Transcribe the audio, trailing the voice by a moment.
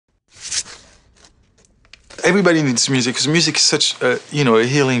Everybody needs music because music is such a, a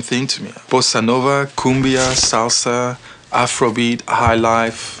healing thing to me. Bossa nova, cumbia, salsa, Afrobeat, high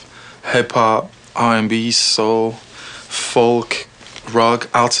life, hip hop, R&B, soul, folk, rock,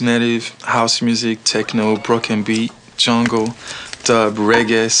 alternative, house music, techno, broken beat, jungle, dub,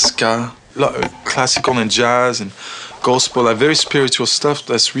 reggae, ska, classical and jazz and gospel, like very spiritual stuff.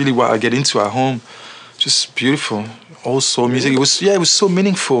 That's really what I get into at home. Just beautiful. Old soul music. It was so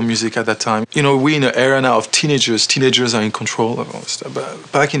meaningful music at that time. We're in an era now of teenagers. Teenagers are in control of all this stuff.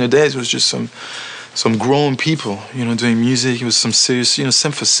 But back in the days, it was just some grown people, doing music. It was some serious,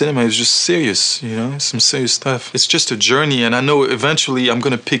 same for cinema. It was just serious, some serious stuff. It's just a journey, and I know eventually I'm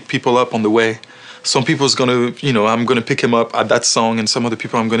gonna pick people up on the way. Some people's gonna, I'm gonna pick him up at that song, and some other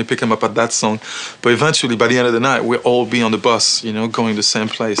people I'm gonna pick him up at that song. But eventually, by the end of the night, we'll all be on the bus, going the same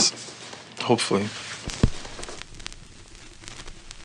place, hopefully.